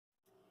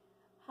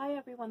Hi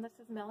everyone, this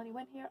is Melanie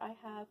Wynn here. I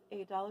have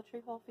a Dollar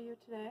Tree haul for you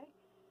today,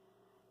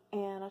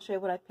 and I'll show you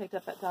what I picked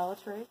up at Dollar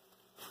Tree.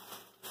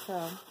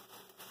 Okay,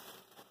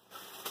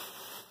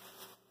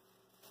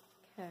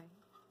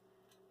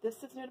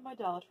 this is new to my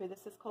Dollar Tree.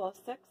 This is called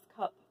a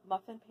 6-cup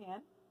muffin pan.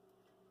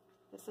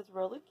 This is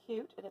really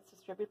cute, and it's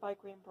distributed by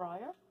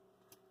Greenbrier.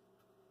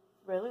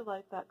 Really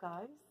like that,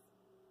 guys.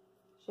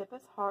 Ship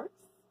is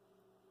hearts.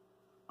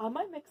 I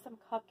might make some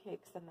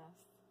cupcakes in this.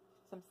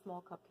 Some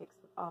small cupcakes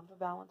for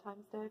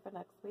Valentine's Day for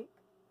next week.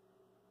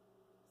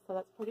 So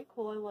that's pretty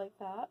cool. I like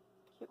that.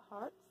 Cute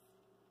hearts.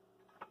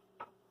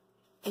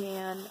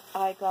 And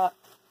I got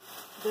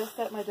this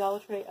at my Dollar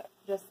Tree,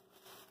 just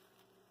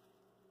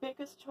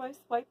Biggest Choice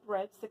white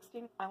bread,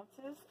 16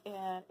 ounces,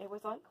 and it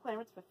was on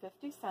clearance for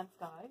 50 cents,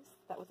 guys.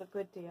 That was a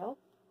good deal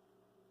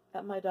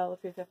at my Dollar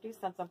Tree, 50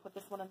 cents. I'll put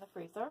this one in the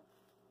freezer.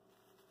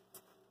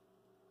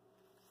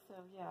 So,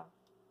 yeah.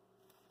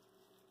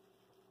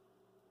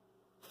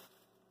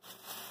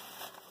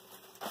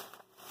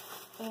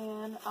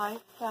 And I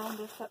found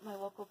this at my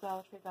local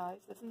Dollar Tree, guys.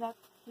 Isn't that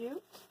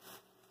cute?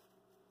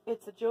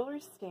 It's a jewelry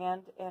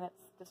stand, and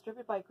it's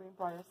distributed by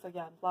Greenbrier. So,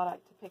 yeah, I'm glad I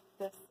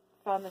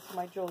found this for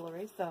my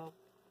jewelry. So,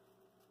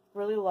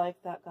 really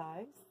like that,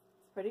 guys.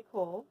 It's pretty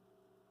cool.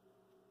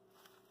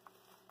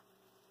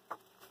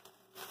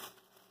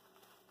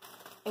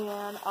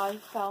 And I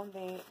found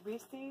the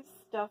Reese's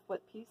Stuffed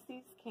with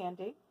Pieces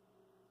candy.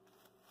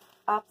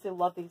 Absolutely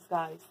love these,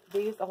 guys.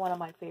 These are one of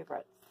my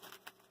favorites.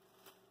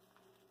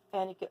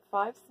 And you get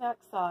 5 snack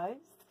size,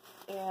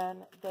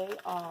 and they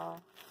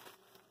are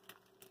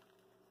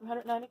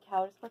 390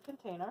 calories per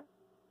container,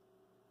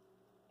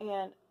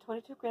 and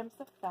 22 grams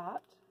of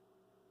fat,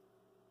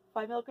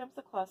 5 milligrams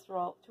of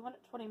cholesterol,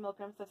 220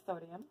 milligrams of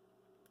sodium,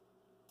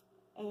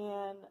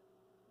 and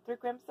 3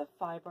 grams of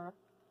fiber,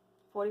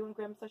 41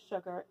 grams of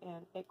sugar,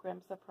 and 8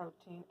 grams of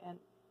protein, and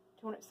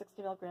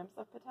 260 milligrams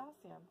of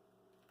potassium.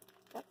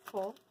 That's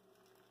cool.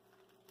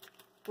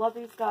 Love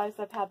these, guys.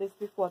 I've had these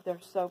before. They're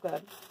so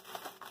good.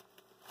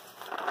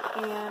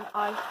 And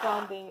I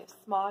found the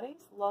Smarties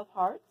Love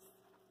Hearts.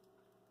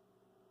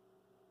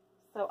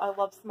 So I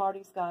love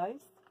Smarties, guys.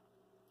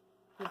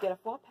 You get a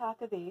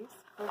 4-pack of these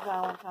for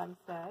Valentine's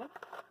Day.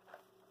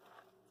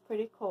 It's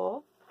pretty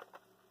cool.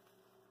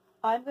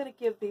 I'm going to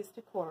give these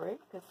to Corey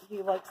because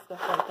he likes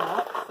stuff like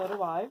that. So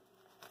do I.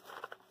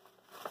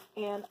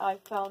 And I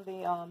found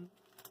the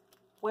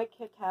white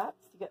Kit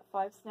Kats. You get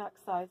 5 snack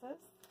sizes.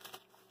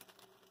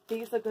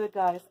 These are good,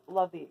 guys.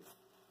 Love these.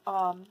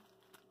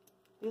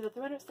 These are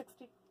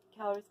 360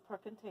 calories per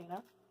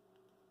container,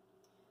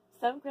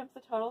 7 grams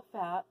of total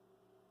fat,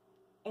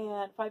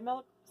 and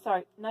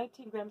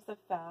 19 grams of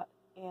fat,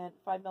 and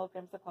 5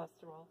 milligrams of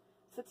cholesterol,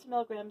 60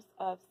 milligrams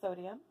of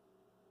sodium,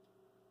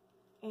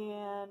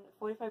 and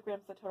 45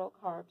 grams of total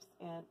carbs,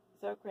 and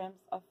 0 grams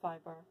of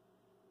fiber,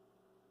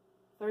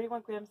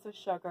 31 grams of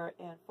sugar,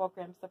 and 4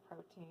 grams of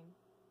protein.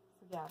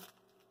 So yeah,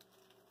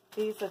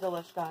 these are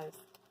delicious, guys.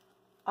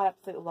 I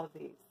absolutely love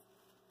these.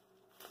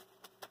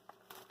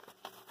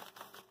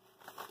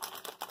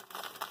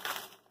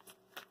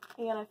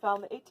 And I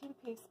found the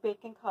 18-piece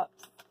baking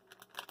cups.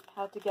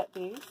 Had to get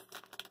these.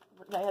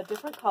 They had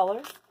different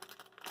colors.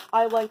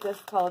 I like this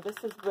color.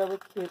 This is really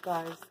cute,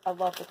 guys. I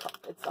love the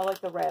color. I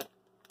like the red.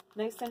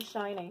 Nice and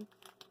shiny.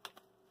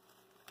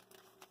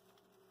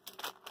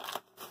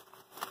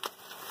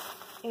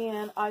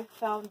 And I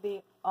found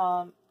the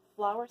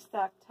flour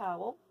sack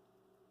towel.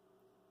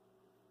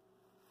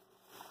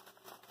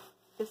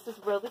 This is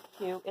really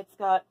cute. It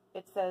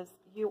says,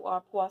 "You are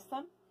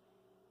Possum."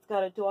 It's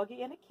got a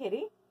doggy and a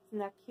kitty. Isn't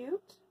that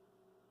cute?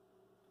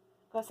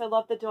 Because I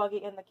love the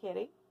doggy and the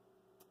kitty.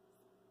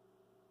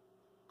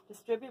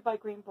 Distributed by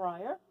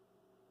Greenbrier.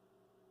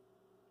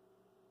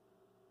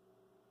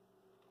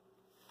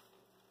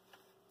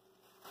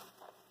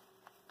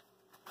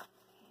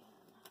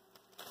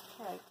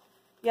 Okay.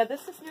 Yeah,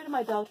 this is new to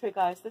my Dollar Tree,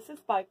 guys. This is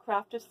by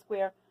Crafter's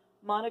Square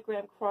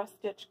Monogram Cross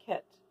Stitch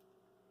Kit.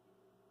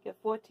 Get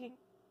 14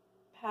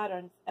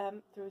 patterns,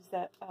 M through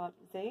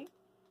Z.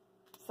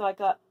 So I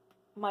got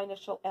my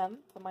initial M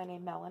for my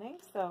name, Melanie.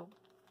 So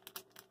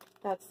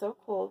that's so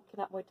cool.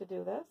 Cannot wait to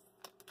do this.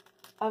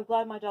 I'm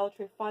glad my Dollar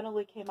Tree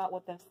finally came out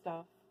with this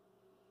stuff.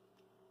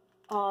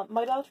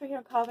 My Dollar Tree here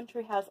in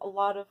Coventry has a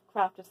lot of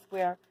Crafter's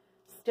Square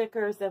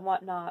stickers and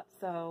whatnot.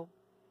 So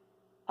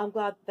I'm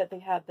glad that they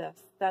had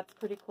this. That's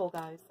pretty cool,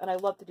 guys. And I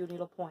love to do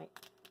needlepoint.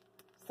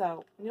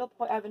 So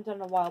needlepoint I haven't done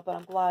in a while, but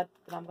I'm glad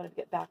that I'm going to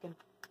get back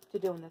into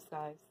doing this,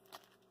 guys.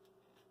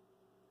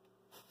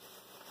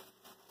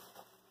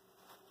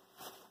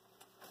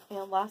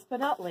 And last but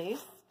not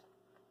least,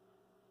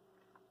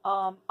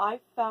 I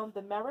found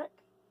the Merrick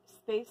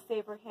Space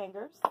Saver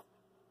Hangers.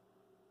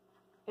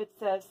 It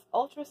says,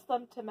 ultra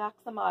slim to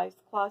maximize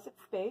closet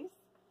space.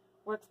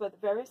 Works with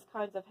various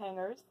kinds of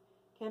hangers.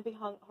 Can be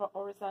hung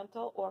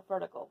horizontal or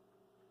vertical.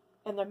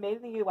 And they're made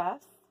in the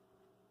U.S.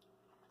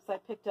 So I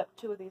picked up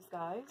 2 of these,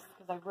 guys,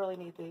 because I really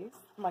need these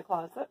for my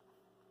closet.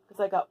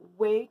 Because I got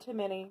way too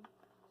many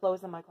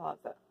clothes in my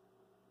closet.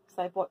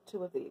 So I bought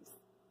 2 of these.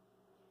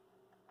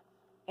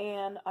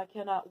 and I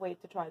cannot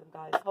wait to try them,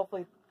 guys.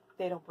 Hopefully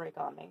they don't break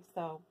on me.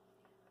 So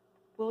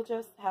we'll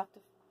just have to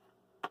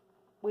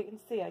wait and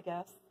see, I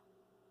guess.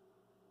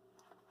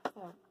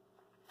 So,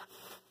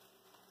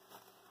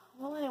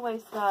 well,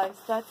 anyways, guys,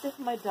 that's it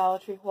for my Dollar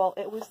Tree haul.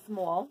 It was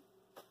small.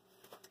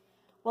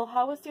 Well,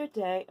 how was your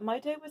day? My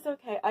day was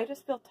okay. I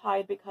just feel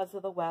tired because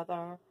of the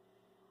weather.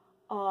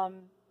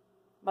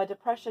 My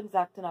depression's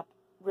acting up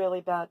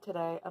really bad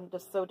today. I'm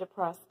just so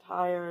depressed,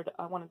 tired.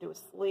 I want to do a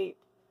sleep.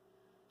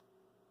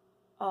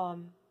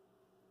 Pardon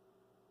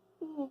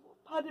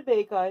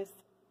me, guys.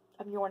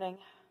 I'm yawning.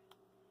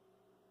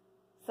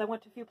 So I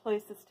went to a few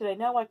places today.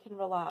 Now I can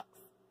relax.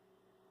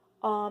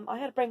 I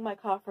had to bring my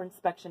car for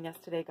inspection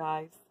yesterday,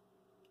 guys.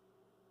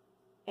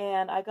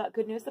 And I got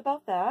good news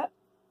about that.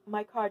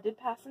 My car did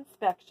pass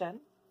inspection.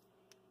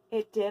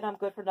 It did. I'm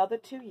good for another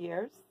 2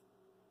 years.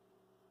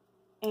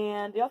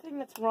 And the other thing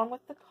that's wrong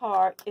with the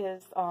car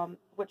is,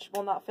 which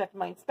will not affect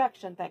my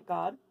inspection, thank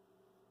God.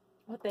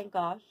 Well, thank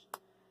gosh.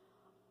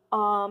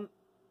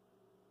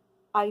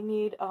 I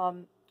need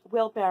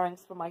wheel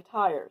bearings for my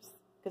tires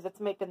because it's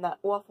making that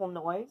awful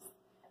noise.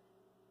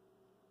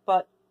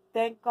 But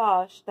thank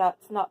gosh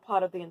that's not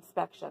part of the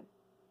inspection.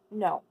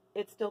 No,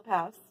 it still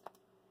passed.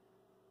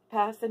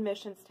 Passed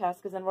emissions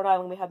test, because in Rhode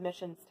Island we have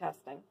emissions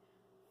testing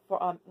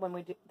for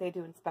when they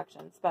do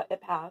inspections, but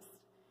it passed.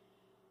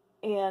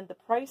 And the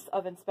price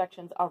of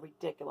inspections are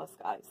ridiculous,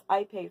 guys.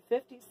 I paid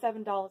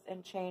 $57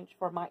 and change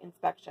for my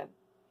inspection.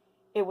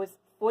 It was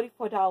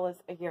 $44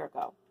 a year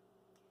ago.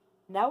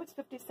 Now it's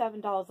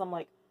 $57. I'm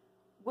like,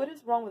 what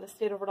is wrong with the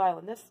state of Rhode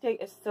Island? This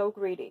state is so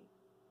greedy.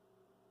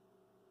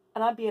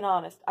 And I'm being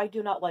honest, I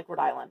do not like Rhode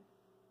Island.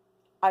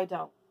 I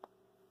don't.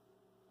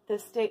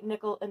 This state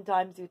nickel and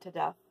dimes you to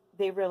death.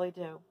 They really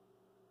do.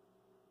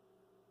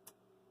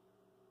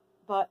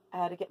 But I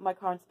had to get my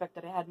car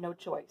inspected. I had no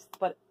choice.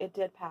 But it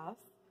did pass.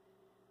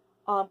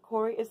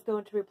 Corey is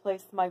going to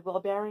replace my wheel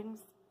bearings.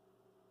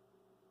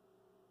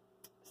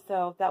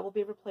 So that will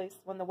be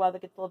replaced when the weather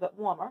gets a little bit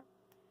warmer.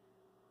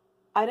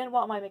 I didn't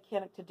want my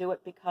mechanic to do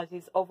it because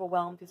he's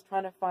overwhelmed. He's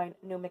trying to find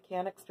new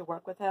mechanics to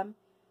work with him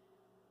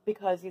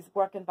because he's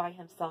working by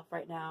himself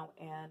right now,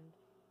 and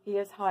he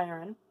is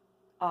hiring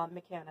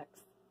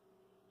mechanics.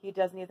 He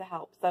does need the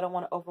help, so I don't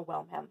want to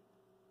overwhelm him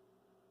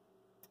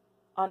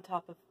on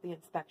top of the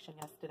inspection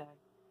yesterday.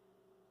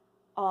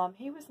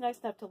 He was nice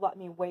enough to let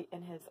me wait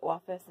in his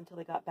office until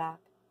he got back.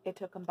 It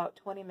took him about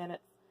 20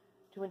 minutes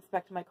to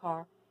inspect my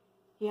car.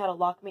 He had to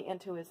lock me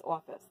into his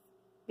office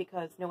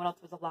because no one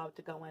else was allowed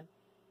to go in.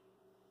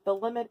 The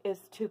limit is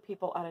 2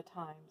 people at a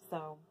time,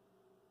 so,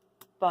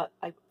 but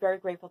I'm very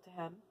grateful to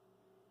him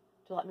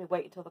to let me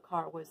wait until the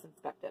car was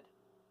inspected.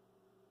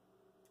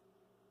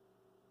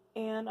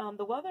 And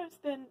the weather's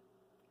been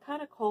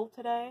kind of cold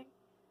today,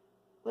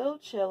 a little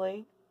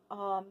chilly.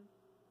 In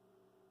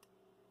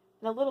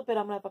a little bit,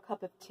 I'm going to have a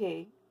cup of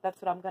tea.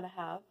 That's what I'm going to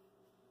have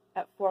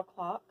at 4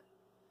 o'clock.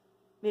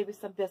 Maybe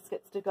some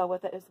biscuits to go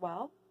with it as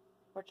well,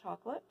 or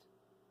chocolate.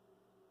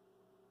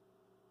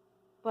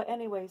 But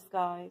anyways,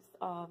 guys,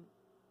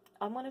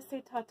 I'm going to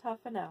say ta-ta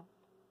for now.